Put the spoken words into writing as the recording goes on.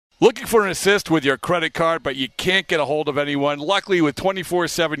Looking for an assist with your credit card, but you can't get a hold of anyone? Luckily, with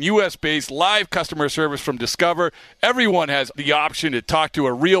 24/7 U.S.-based live customer service from Discover, everyone has the option to talk to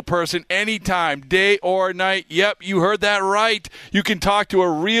a real person anytime, day or night. Yep, you heard that right. You can talk to a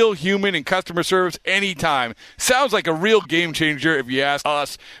real human in customer service anytime. Sounds like a real game changer if you ask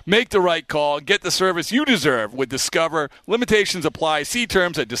us. Make the right call and get the service you deserve with Discover. Limitations apply. See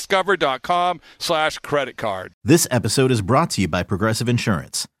terms at discover.com/creditcard. This episode is brought to you by Progressive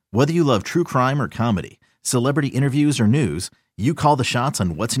Insurance. Whether you love true crime or comedy, celebrity interviews or news, you call the shots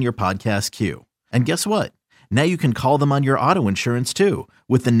on what's in your podcast queue. And guess what? Now you can call them on your auto insurance too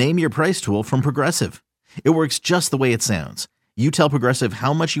with the Name Your Price tool from Progressive. It works just the way it sounds. You tell Progressive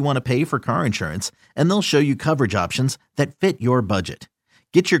how much you want to pay for car insurance, and they'll show you coverage options that fit your budget.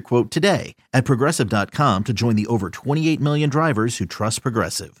 Get your quote today at Progressive.com to join the over 28 million drivers who trust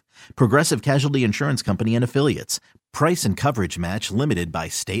Progressive. Progressive Casualty Insurance Company and Affiliates. Price and coverage match limited by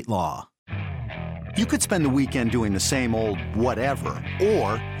state law. You could spend the weekend doing the same old whatever,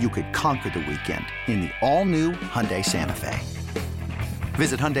 or you could conquer the weekend in the all-new Hyundai Santa Fe.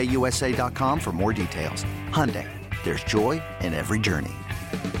 Visit HyundaiUSA.com for more details. Hyundai, there's joy in every journey.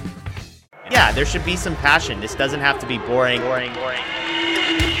 Yeah, there should be some passion. This doesn't have to be boring. You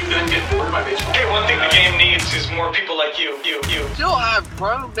get bored by baseball. Hey, one thing the game needs is more people like you. Still have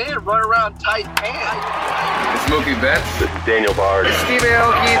grown men run around tight pants. It's Mookie Betts. This is Daniel Bard. It's Steve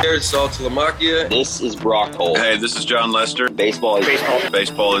Aoki. There's Sal Talamacchia. This is Brock Holt. Hey, this is John Lester. Baseball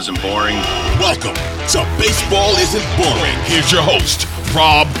isn't boring. Welcome to Baseball Isn't Boring. Here's your host,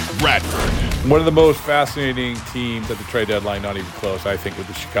 Rob Bradford. One of the most fascinating teams at the trade deadline, not even close, I think, with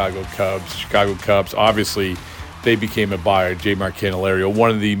the Chicago Cubs. Chicago Cubs, obviously, they became a buyer, Jeimer Candelario, one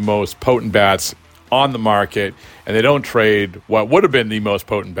of the most potent bats on the market, and they don't trade what would have been the most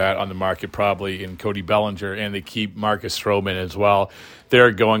potent bat on the market probably in Cody Bellinger, and they keep Marcus Stroman as well.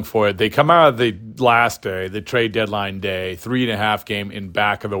 They're going for it. They come out of the last day, the trade deadline day, 3.5 game in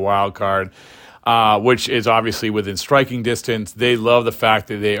back of the wild card, which is obviously within striking distance. They love the fact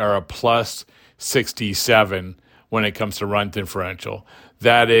that they are a plus 67 when it comes to run differential.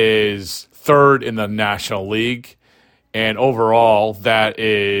 That is third in the National League, and overall, that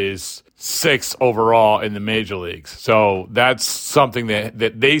is 6th overall in the major leagues. So that's something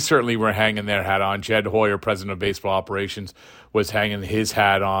that they certainly were hanging their hat on. Jed Hoyer, president of baseball operations, was hanging his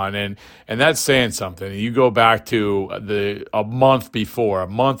hat on, and that's saying something. You go back to a month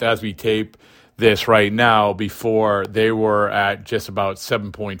as we tape this right now, before they were at just about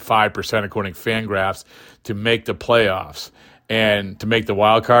 7.5% according to Fangraphs to make the playoffs. And to make the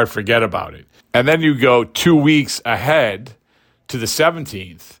wild card, forget about it. And then you go 2 weeks ahead to the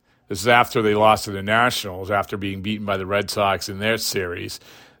 17th. This is after they lost to the Nationals, after being beaten by the Red Sox in their series.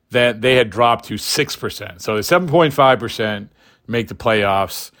 That they had dropped to 6%. So the 7.5% make the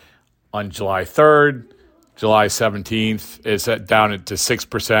playoffs on July 3rd. July 17th is down to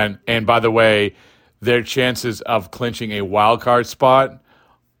 6%. And by the way, their chances of clinching a wild card spot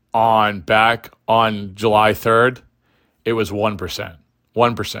back on July 3rd, it was 1%.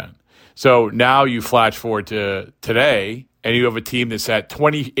 1%. So now you flash forward to today, and you have a team that's at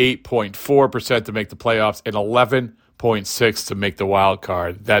 28.4% to make the playoffs and 11.6% to make the wild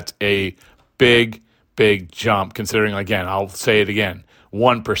card. That's a big, big jump, considering, again, I'll say it again,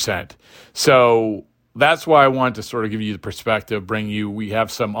 1%. So that's why I wanted to sort of give you the perspective, we have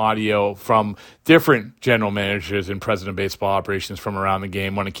some audio from different general managers and president of baseball operations from around the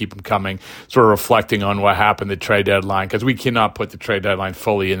game. Want to keep them coming, sort of reflecting on what happened at the trade deadline, because we cannot put the trade deadline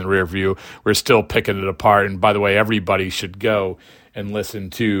fully in the rear view. We're still picking it apart. And by the way, everybody should go and listen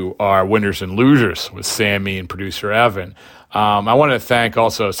to our winners and losers with Sammy and producer Evan. I want to thank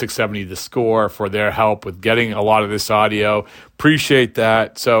also 670 The Score for their help with getting a lot of this audio. Appreciate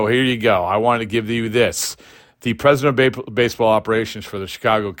that. So here you go. I wanted to give you this. The president of baseball operations for the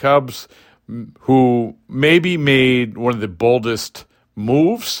Chicago Cubs, who maybe made one of the boldest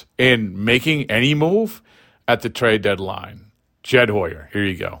moves in making any move at the trade deadline. Jed Hoyer, here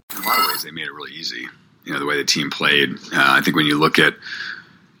you go. In a lot of ways, they made it really easy. The way the team played. I think when you look at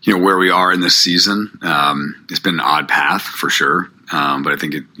where we are in this season, it's been an odd path for sure. But I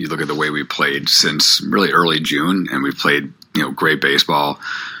think you look at the way we played since really early June, and we've played great baseball.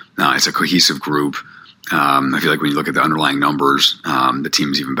 It's a cohesive group. I feel like when you look at the underlying numbers, the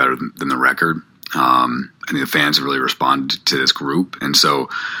team's even better than the record. I think the fans have really responded to this group, and so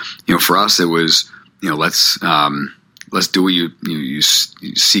for us it was let's do what you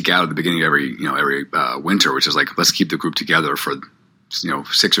seek out at the beginning of every winter, which is like, let's keep the group together for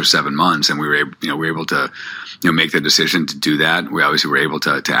 6 or 7 months, and we were able to make the decision to do that. We obviously were able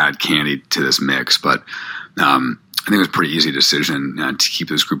to add Candy to this mix, but I think it was a pretty easy decision to keep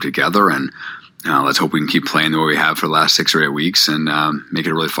this group together, and let's hope we can keep playing the way we have for the last 6 or 8 weeks and make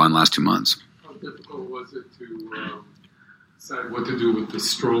it a really fun last 2 months. How difficult was it to decide what to do with the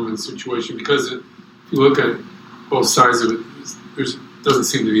Stroman situation? Because if you look at both sides of it, there doesn't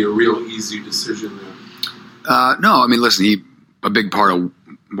seem to be a real easy decision there. No, I mean, listen, a big part of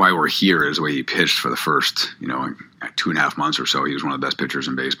why we're here is the way he pitched for the first, 2.5 months or so. He was one of the best pitchers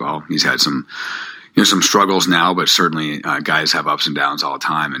in baseball. He's had some struggles now, but certainly guys have ups and downs all the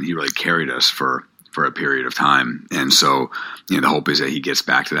time, and he really carried us for a period of time. And so, the hope is that he gets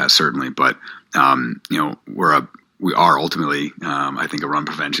back to that, certainly. But, we are ultimately, I think, a run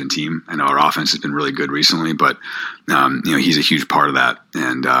prevention team. I know our offense has been really good recently, but, he's a huge part of that,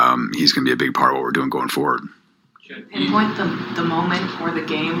 and he's going to be a big part of what we're doing going forward. Pinpoint the moment or the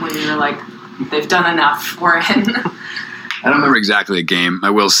game when you're like, they've done enough, we're in. I don't remember exactly the game.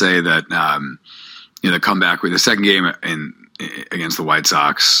 I will say that, the comeback with the second game against the White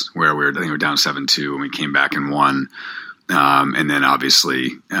Sox, where I think we were down 7-2, and we came back and won. And then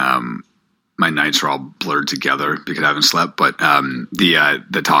obviously, my nights are all blurred together because I haven't slept. But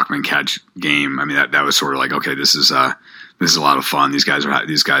the Tauchman catch game, I mean, that was sort of like, okay, this is a lot of fun. These guys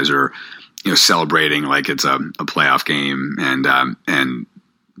are celebrating like it's a playoff game, and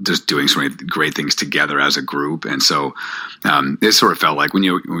just doing so many great things together as a group. And so it sort of felt like when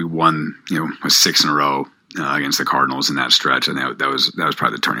we won, 6 in a row against the Cardinals in that stretch, and that was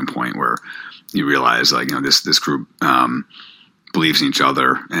probably the turning point where you realize, like, this group believes in each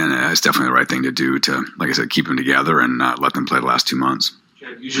other, and it's definitely the right thing to do to, like I said, keep them together and let them play the last 2 months.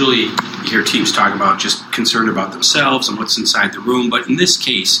 Usually you hear teams talk about just concerned about themselves and what's inside the room, but in this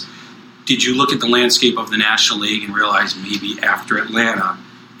case, did you look at the landscape of the National League and realize maybe after Atlanta,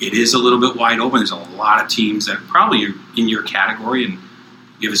 it is a little bit wide open? There's a lot of teams that probably are in your category and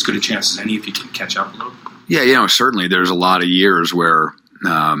give as good a chance as any if you can catch up a little. Yeah, certainly there's a lot of years where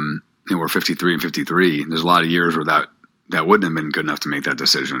we're 53 and 53. There's a lot of years where that wouldn't have been good enough to make that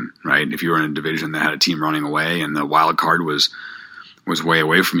decision, right? If you were in a division that had a team running away and the wild card was way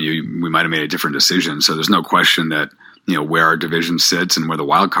away from you, we might have made a different decision. So there's no question that where our division sits and where the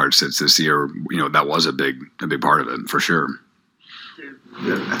wild card sits this year, that was a big part of it for sure.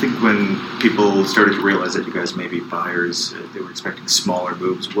 I think when people started to realize that you guys may be buyers, they were expecting smaller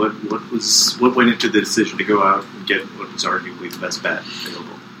moves. What went into the decision to go out and get what was arguably the best bat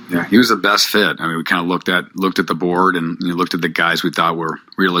available? Yeah, he was the best fit. I mean, we kind of looked at the board and looked at the guys we thought were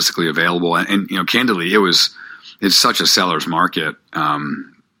realistically available, and candidly, it's such a seller's market.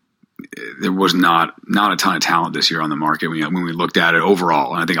 There was not a ton of talent this year on the market when we looked at it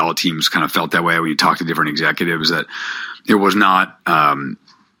overall, and I think all teams kind of felt that way when you talk to different executives, that it was not a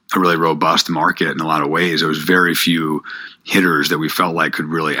really robust market in a lot of ways. There was very few hitters that we felt like could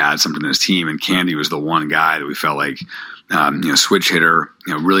really add something to this team, and Candy was the one guy that we felt like switch hitter,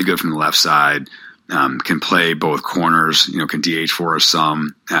 really good from the left side, can play both corners, can DH for us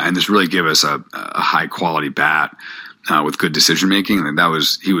some, and just really give us a high quality bat with good decision making. And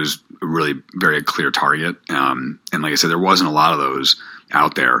he was a really very clear target, and like I said, there wasn't a lot of those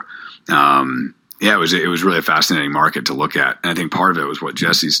out there. It was really a fascinating market to look at, and I think part of it was what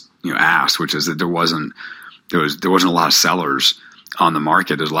Jesse's asked, which is that there wasn't a lot of sellers on the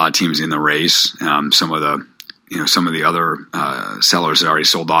market. There's a lot of teams in the race. Some of the other sellers had already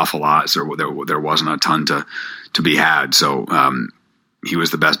sold off a lot, so there wasn't a ton to be had. So he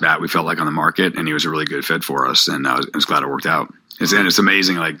was the best bat we felt like on the market, and he was a really good fit for us, and I was glad it worked out. It's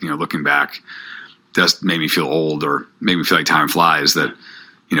amazing, like looking back, just made me feel old, or made me feel like time flies. That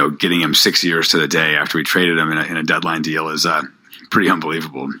getting him 6 years to the day after we traded him in a deadline deal is pretty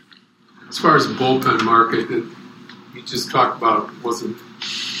unbelievable. As far as the bullpen market, you just talked about wasn't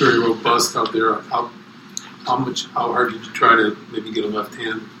very robust out there. How hard did you try to maybe get a left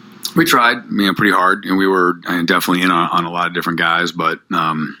hand? We tried, pretty hard, and we were definitely in on a lot of different guys, but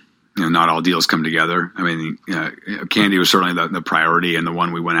not all deals come together. I mean, Candy was certainly the priority and the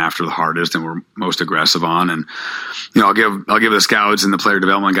one we went after the hardest and were most aggressive on. And I'll give the scouts and the player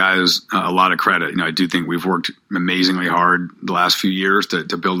development guys a lot of credit. I do think we've worked amazingly hard the last few years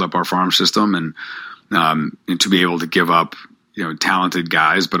to build up our farm system, and to be able to give up talented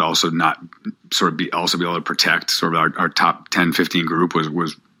guys, but also not be able to protect sort of our top 10, 15 group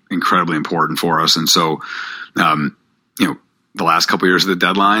was incredibly important for us. And so, the last couple of years of the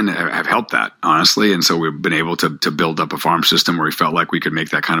deadline have helped that, honestly. And so we've been able to build up a farm system where we felt like we could make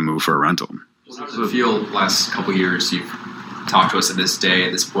that kind of move for a rental. How does it feel the last couple of years? You've talked to us at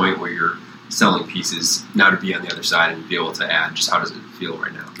this point where you're selling pieces now to be on the other side and be able to add. Just how does it feel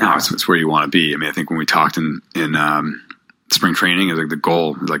right now? No, it's where you want to be. I mean, I think when we talked in spring training, is like the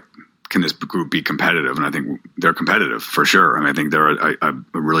goal is like can this group be competitive? And I think they're competitive for sure. I mean, I think they're a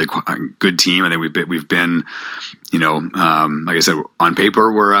really good team. I think we've been, like I said, on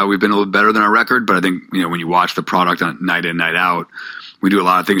paper we've been a little better than our record. But I think when you watch the product on night in, night out, we do a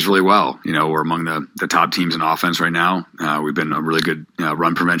lot of things really well. We're among the top teams in offense right now. We've been a really good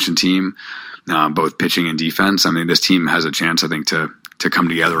run prevention team, both pitching and defense. I mean, this team has a chance, I think, to come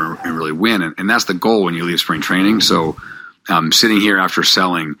together and really win. And that's the goal when you leave spring training. So sitting here after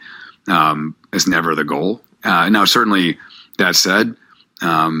selling is never the goal. Now, certainly that said,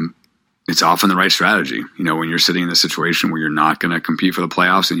 it's often the right strategy. When you're sitting in a situation where you're not going to compete for the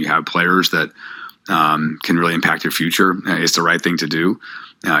playoffs and you have players that can really impact your future, it's the right thing to do.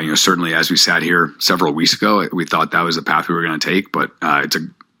 Certainly as we sat here several weeks ago, we thought that was the path we were going to take, but it's a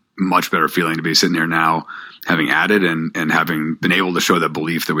much better feeling to be sitting here now, having added and having been able to show that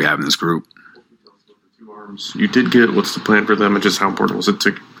belief that we have in this group. You did get what's the plan for them, and just how important was it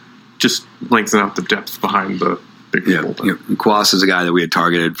to just lengthen out the depth behind the big bullpen? Kwas is a guy that we had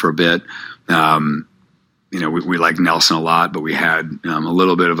targeted for a bit. We like Nelson a lot, but we had a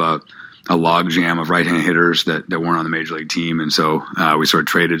little bit of a log jam of right-hand hitters that weren't on the major league team, and so we sort of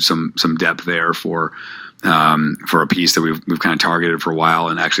traded some depth there for a piece that we've kind of targeted for a while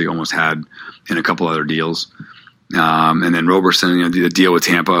and actually almost had in a couple other deals. And then Roberson, the deal with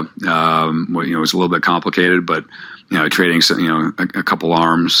Tampa, was a little bit complicated, but trading a couple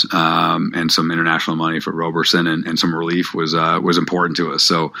arms and some international money for Roberson and some relief was important to us.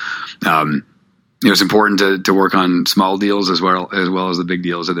 So it's important to work on small deals as well as the big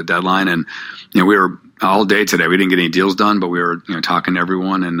deals at the deadline. And we were all day today. We didn't get any deals done, but we were talking to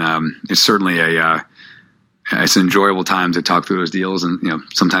everyone, and it's certainly it's an enjoyable time to talk through those deals. And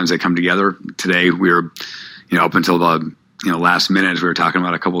sometimes they come together. Today we were. Up until the last minutes, we were talking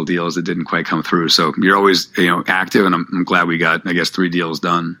about a couple of deals that didn't quite come through. So you're always active, and I'm glad we got 3 deals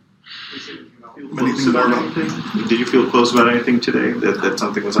done. Did you feel close about anything today? That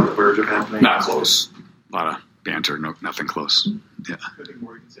something was on the verge of happening? Not close. A lot of banter. No, nothing close. Yeah. Anything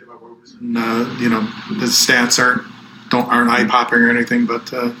more you can say about Roberson? The stats aren't eye popping or anything,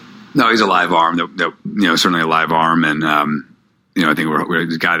 but no, he's a live arm. Certainly a live arm, and. I think we're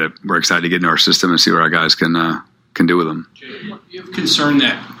the guy that we're excited to get into our system and see what our guys can do with them. You have concern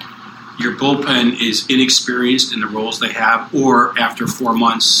that your bullpen is inexperienced in the roles they have, or after 4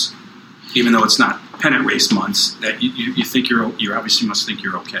 months, even though it's not pennant race months, that you think you obviously must think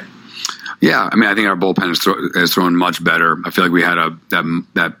you're okay. Yeah, I mean, I think our bullpen has thrown much better. I feel like we had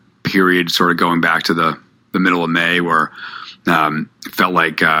that period sort of going back to the middle of May where. It felt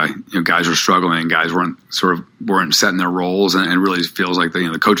like guys were struggling, guys weren't setting their roles, and it really feels like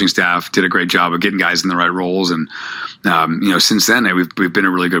the coaching staff did a great job of getting guys in the right roles. And since then we've been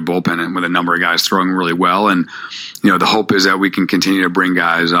a really good bullpen and with a number of guys throwing really well. And the hope is that we can continue to bring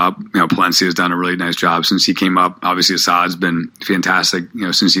guys up. Palencia has done a really nice job since he came up. Obviously, Assad's been fantastic.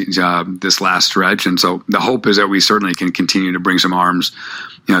 Since this last stretch, and so the hope is that we certainly can continue to bring some arms.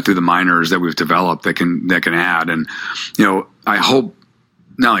 Through the minors that we've developed that can add. And, I hope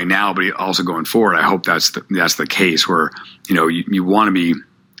not only now, but also going forward, I hope that's the case where, you want to be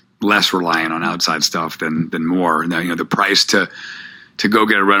less reliant on outside stuff than more. Now, the price to go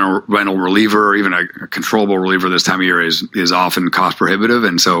get a rental reliever or even a controllable reliever this time of year is often cost prohibitive.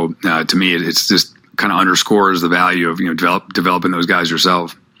 And so to me, it's just kind of underscores the value of, developing those guys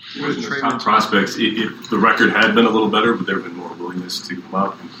yourself. With the top prospects, if the record had been a little better, would there have been more willingness to come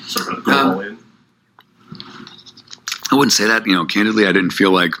up and sort of go all in? I wouldn't say that. Candidly, I didn't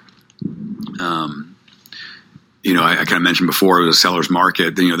feel like, I kind of mentioned before it was a seller's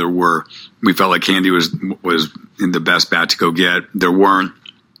market. We felt like Candy was in the best bat to go get. There weren't,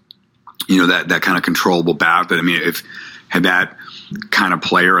 that kind of controllable bat. But I mean, had that kind of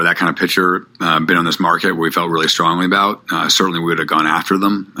player or that kind of pitcher been on this market where we felt really strongly about, certainly we would have gone after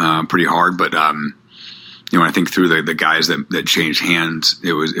them pretty hard. But when I think through the guys that changed hands,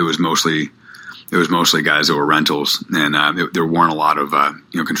 it was mostly guys that were rentals, and there weren't a lot of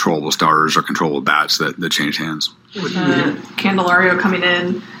controllable starters or controllable bats that changed hands. With Candelario coming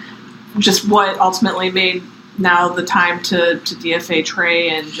in, just what ultimately made now the time to DFA Trey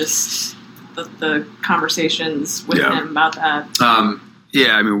and just the conversations with him about that? I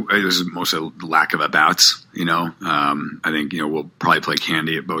mean, it was mostly the lack of at-bats, I think, we'll probably play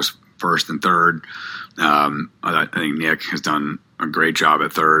Candy at both first and third. I think Nick has done a great job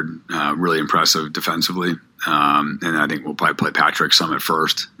at third, really impressive defensively. And I think we'll probably play Patrick some at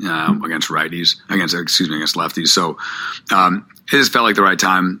first against lefties. So it just felt like the right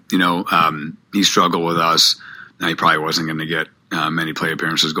time. He struggled with us. He probably wasn't going to get many play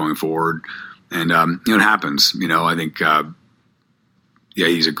appearances going forward. And, it happens. I think yeah,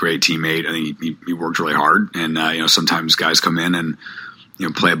 he's a great teammate. I think he worked really hard, and sometimes guys come in and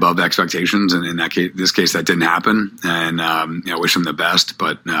play above expectations, and in this case, that didn't happen. And I wish him the best,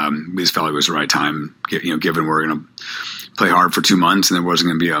 but we just felt like it was the right time. Given we're going to play hard for 2 months, and there wasn't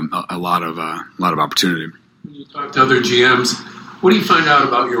going to be a lot of opportunity. When you talk to other GMs, what do you find out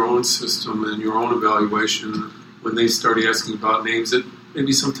about your own system and your own evaluation when they start asking about names that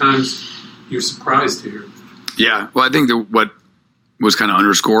maybe sometimes you're surprised to hear? Yeah, well, I think that what was kind of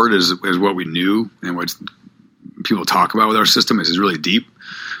underscored is what we knew and what people talk about with our system is really deep.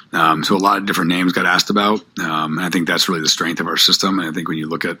 So a lot of different names got asked about, and I think that's really the strength of our system. And I think when you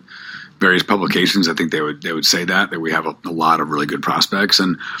look at various publications, I think they would say that we have a lot of really good prospects.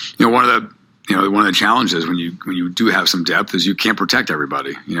 And one of the challenges when you do have some depth is you can't protect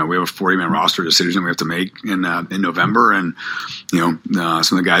everybody. We have a 40-man roster decision we have to make in November, and some of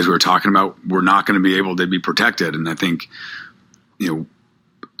the guys we were talking about were not going to be able to be protected. And I think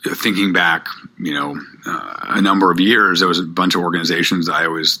thinking back, a number of years, there was a bunch of organizations I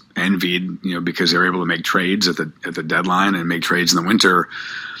always envied, because they were able to make trades at the deadline and make trades in the winter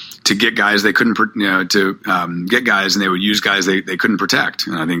to get guys they couldn't, get guys, and they would use guys they couldn't protect.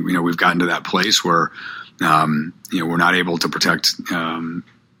 And I think we've gotten to that place where we're not able to protect some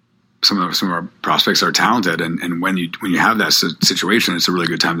of our prospects that are talented. And when you have that situation, it's a really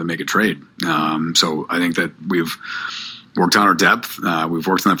good time to make a trade. So I think that we've worked on our depth. We've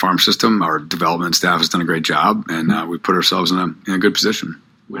worked on the farm system. Our development staff has done a great job, and we've put ourselves in a good position.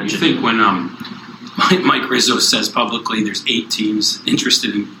 What do you think when Mike Rizzo says publicly there's 8 teams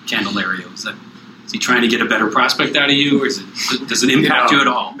interested in Candelario? Is he trying to get a better prospect out of you, or does it impact you at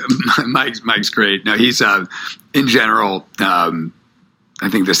all? Mike's great. No, he's in general. I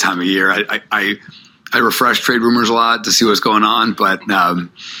think this time of year, I refresh trade rumors a lot to see what's going on, but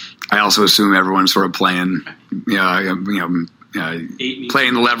I also assume everyone's sort of playing, playing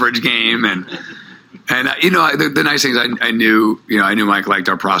the leverage game, and the nice thing is I knew Mike liked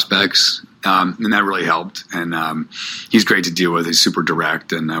our prospects, and that really helped. And he's great to deal with. He's super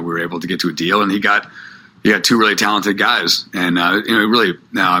direct, and we were able to get to a deal. And he got 2 really talented guys, and really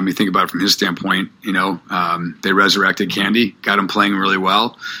now, think about it from his standpoint. They resurrected Candy, got him playing really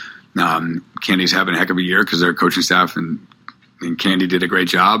well. Candy's having a heck of a year because their coaching staff and Candy did a great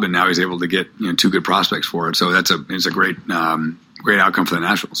job, and now he's able to get 2 good prospects for it. So it's a great outcome for the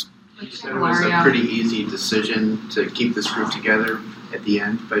Nationals. You said it was a pretty easy decision to keep this group together at the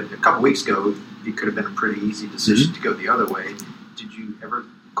end, but a couple weeks ago, it could have been a pretty easy decision to go the other way. Did you ever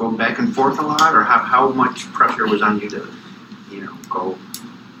go back and forth a lot, or how much pressure was on you to, go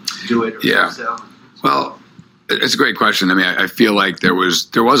do it? Or yourself? Well, it's a great question. I feel like there was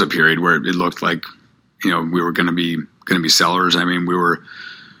a period where it looked like, we were going to be sellers. We were,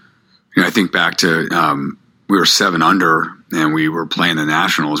 I think back to, we were 7 under, and we were playing the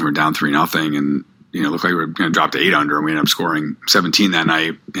Nationals. We were down 3-0, and it looked like we were going to drop to 8 under, and we ended up scoring 17 that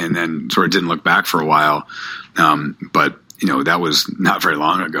night, and then sort of didn't look back for a while. But that was not very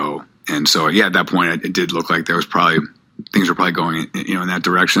long ago, and so at that point, it did look like there was things were probably going in that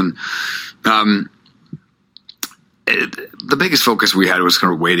direction. The biggest focus we had was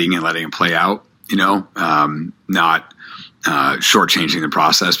kind of waiting and letting it play out. Not shortchanging the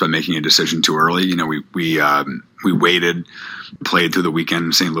process by making a decision too early. We waited, played through the weekend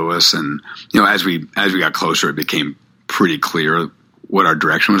in St. Louis, and as we got closer, it became pretty clear what our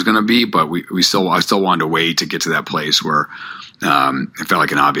direction was going to be. But I still wanted to wait to get to that place where it felt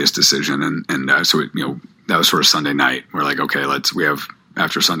like an obvious decision, and so that was sort of Sunday night. We're like, okay,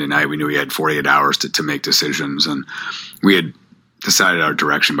 after Sunday night, we knew we had 48 hours to make decisions, and we had decided our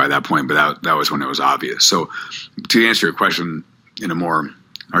direction by that point, but that was when it was obvious. So to answer your question in a more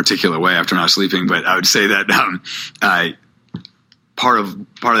articulate way after not sleeping, but I would say that part of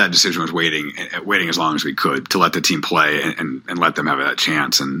that decision was waiting as long as we could to let the team play and let them have that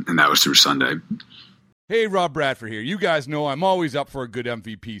chance, and that was through Sunday. Hey, Rob Bradford here. You guys know I'm always up for a good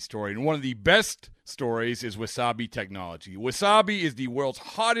MVP story, and one of the best stories is Wasabi Technology. Wasabi is the world's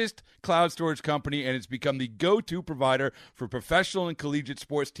hottest cloud storage company, and it's become the go-to provider for professional and collegiate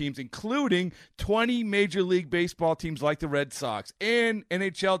sports teams, including 20 Major League Baseball teams like the Red Sox and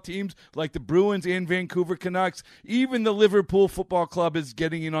NHL teams like the Bruins and Vancouver Canucks. Even the Liverpool Football Club is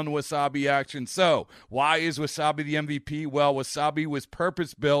getting in on the Wasabi action. So, why is Wasabi the MVP? Well, Wasabi was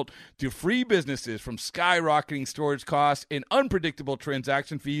purpose-built to free businesses from skyrocketing storage costs and unpredictable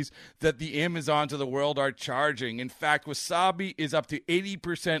transaction fees that the Amazons of the world are charging. In fact, Wasabi is up to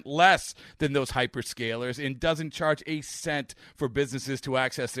 80% less than those hyperscalers and doesn't charge a cent for businesses to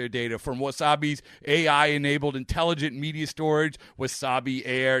access their data. From Wasabi's AI-enabled intelligent media storage, Wasabi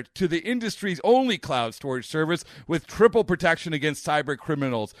Air, to the industry's only cloud storage service with triple protection against cyber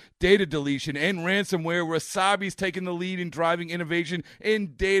criminals, data deletion, and ransomware, Wasabi's taken the lead in driving innovation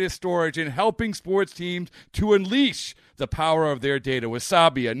in data storage and helping sports teams to unleash the power of their data.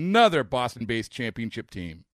 Wasabi, another Boston-based championship team.